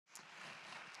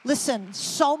Listen,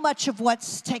 so much of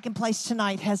what's taken place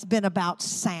tonight has been about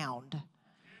sound.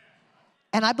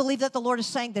 And I believe that the Lord is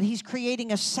saying that He's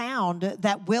creating a sound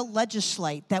that will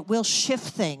legislate, that will shift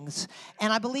things.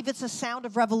 And I believe it's a sound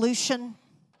of revolution.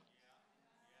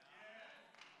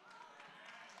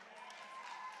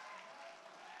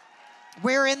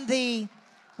 We're in the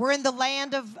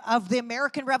land of the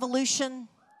American Revolution.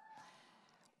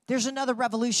 There's another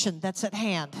revolution that's at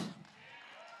hand.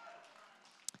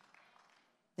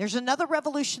 There's another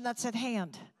revolution that's at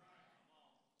hand.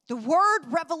 The word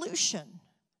revolution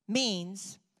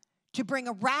means to bring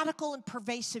a radical and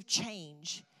pervasive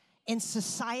change in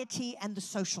society and the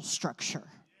social structure.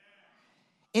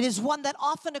 It is one that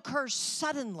often occurs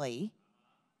suddenly.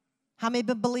 How many have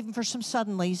been believing for some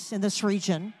suddenlies in this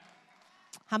region?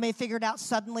 How many figured out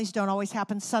suddenlies don't always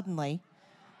happen suddenly?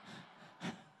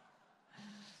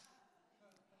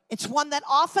 It's one that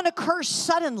often occurs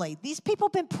suddenly. These people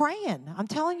have been praying. I'm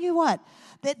telling you what,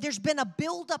 that there's been a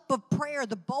buildup of prayer.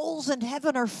 The bowls in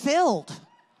heaven are filled.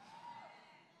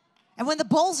 And when the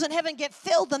bowls in heaven get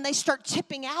filled, then they start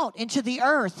tipping out into the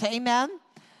earth. Amen?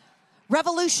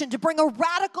 Revolution, to bring a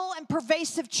radical and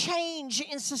pervasive change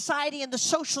in society and the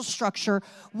social structure,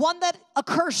 one that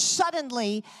occurs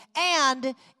suddenly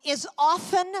and is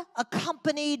often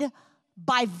accompanied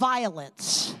by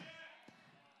violence.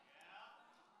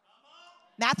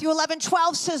 Matthew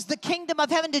 11:12 says, the kingdom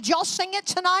of heaven, did y'all sing it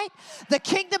tonight? The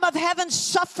kingdom of heaven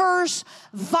suffers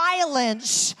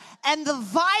violence, and the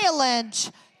violent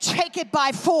take it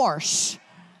by force.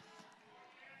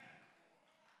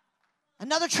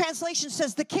 Another translation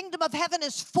says, the kingdom of heaven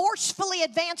is forcefully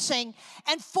advancing,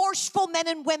 and forceful men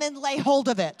and women lay hold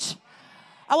of it.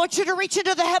 I want you to reach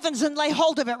into the heavens and lay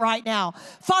hold of it right now.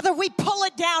 Father, we pull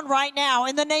it down right now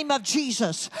in the name of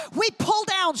Jesus. We pull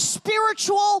down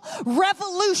spiritual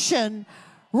revolution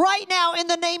right now in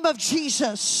the name of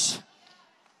Jesus.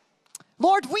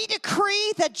 Lord, we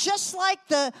decree that just like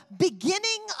the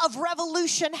beginning of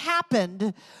revolution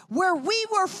happened, where we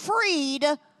were freed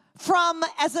from,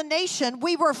 as a nation,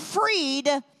 we were freed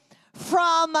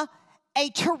from a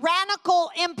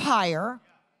tyrannical empire.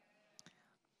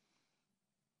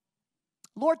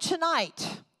 Lord,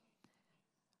 tonight,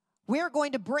 we are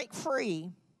going to break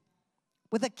free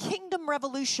with a kingdom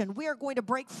revolution. We are going to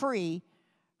break free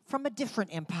from a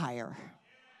different empire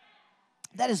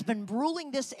that has been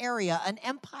ruling this area, an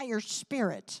empire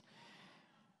spirit.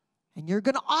 And you're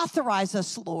going to authorize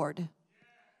us, Lord,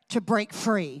 to break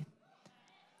free.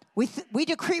 We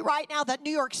decree right now that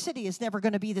New York City is never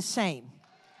going to be the same.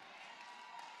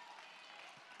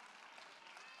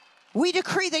 We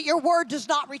decree that your word does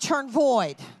not return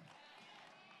void.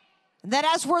 And that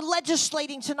as we're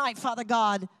legislating tonight, Father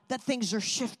God, that things are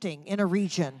shifting in a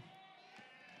region.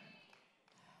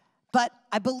 But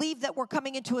I believe that we're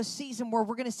coming into a season where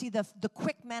we're going to see the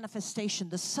quick manifestation,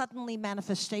 the suddenly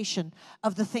manifestation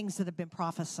of the things that have been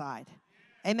prophesied.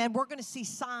 Amen. We're going to see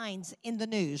signs in the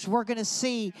news. We're going to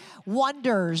see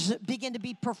wonders begin to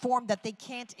be performed that they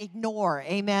can't ignore.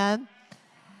 Amen.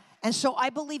 And so I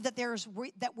believe that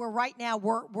we're right now,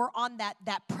 we're on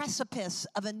that precipice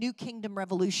of a new kingdom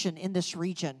revolution in this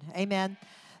region. Amen.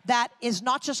 That is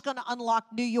not just going to unlock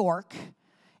New York.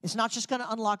 It's not just going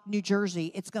to unlock New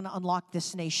Jersey. It's going to unlock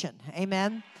this nation.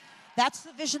 Amen. That's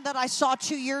the vision that I saw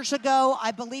 2 years ago.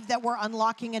 I believe that we're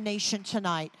unlocking a nation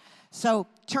tonight. So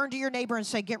turn to your neighbor and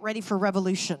say, get ready for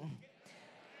revolution.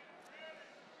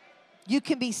 You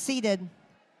can be seated.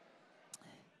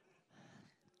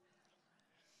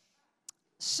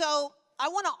 So I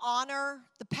want to honor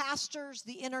the pastors,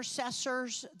 the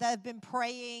intercessors that have been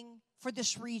praying for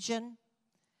this region.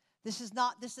 This is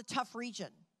a tough region.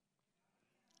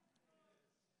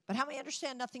 But how many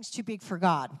understand nothing's too big for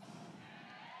God?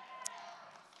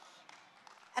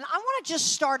 And I want to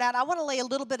just start out, I want to lay a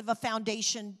little bit of a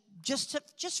foundation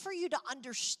just for you to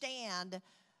understand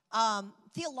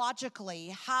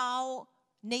theologically how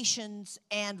nations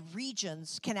and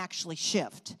regions can actually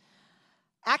shift.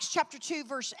 Psalms chapter 2,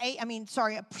 verse 8,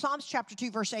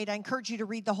 I encourage you to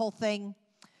read the whole thing.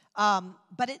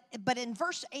 But in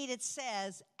verse 8 it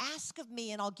says, ask of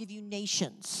me and I'll give you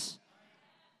nations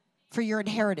for your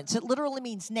inheritance. It literally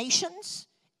means nations.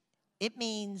 It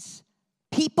means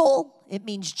people. It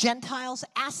means Gentiles.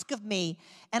 Ask of me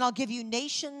and I'll give you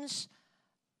nations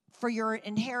for your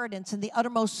inheritance and the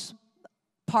uttermost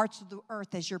parts of the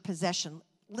earth as your possession.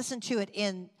 Listen to it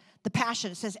in the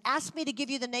Passion. It says, ask me to give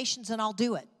you the nations and I'll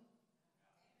do it.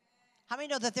 How many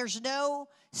know that there's no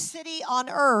city on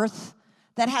earth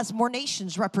that has more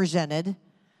nations represented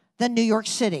than New York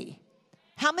City?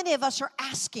 How many of us are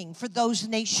asking for those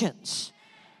nations?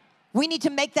 We need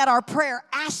to make that our prayer,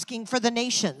 asking for the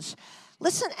nations.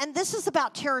 Listen, and this is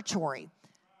about territory.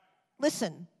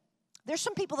 Listen, there's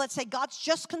some people that say God's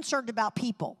just concerned about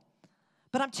people.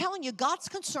 But I'm telling you, God's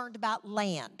concerned about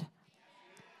land.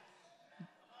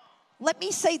 Let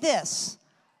me say this.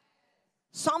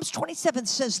 Psalms 27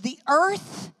 says, the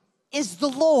earth is the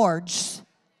Lord's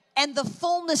and the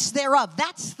fullness thereof.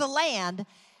 That's the land,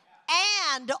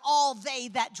 and all they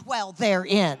that dwell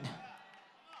therein.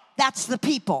 That's the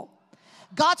people.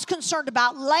 God's concerned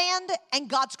about land, and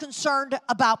God's concerned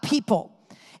about people.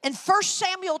 In 1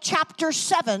 Samuel chapter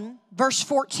 7, verse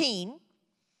 14,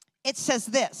 it says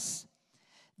this.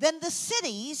 Then the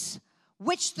cities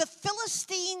which the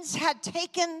Philistines had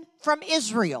taken from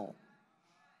Israel.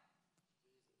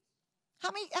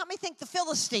 How many think the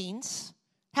Philistines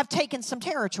have taken some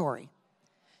territory?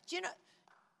 Do you know,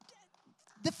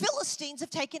 the Philistines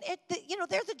have taken it,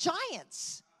 they're the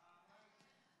giants.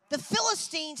 The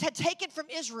Philistines had taken from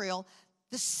Israel,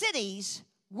 the cities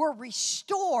were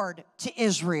restored to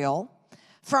Israel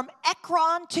from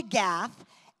Ekron to Gath,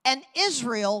 and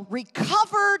Israel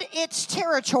recovered its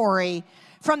territory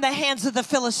from the hands of the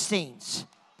Philistines.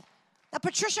 Now,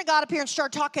 Patricia got up here and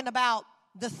started talking about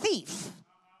the thief.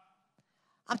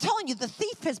 I'm telling you, the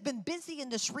thief has been busy in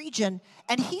this region,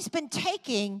 and he's been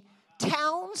taking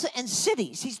towns and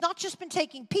cities. He's not just been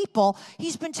taking people,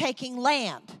 he's been taking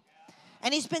land.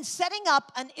 And he's been setting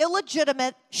up an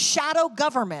illegitimate shadow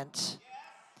government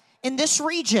in this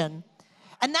region.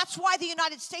 And that's why the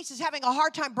United States is having a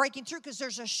hard time breaking through, because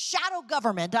there's a shadow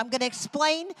government. I'm going to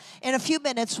explain in a few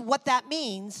minutes what that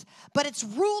means. But it's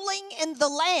ruling in the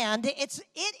land. It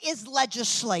is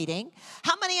legislating.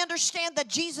 How many understand that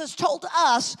Jesus told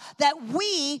us that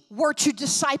we were to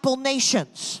disciple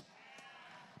nations?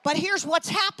 But here's what's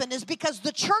happened is because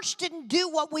the church didn't do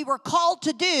what we were called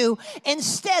to do.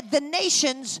 Instead, the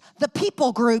nations, the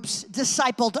people groups,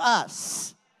 discipled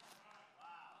us.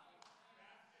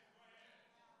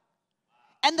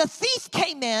 And the thief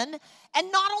came in,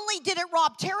 and not only did it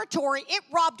rob territory, it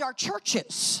robbed our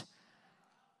churches.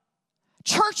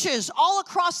 Churches all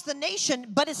across the nation,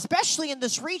 but especially in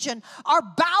this region, are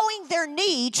bowing their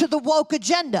knee to the woke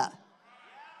agenda.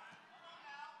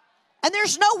 And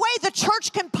there's no way the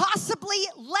church can possibly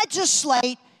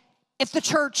legislate if the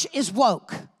church is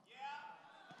woke.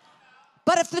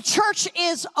 But if the church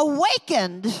is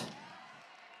awakened,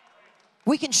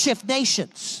 we can shift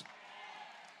nations.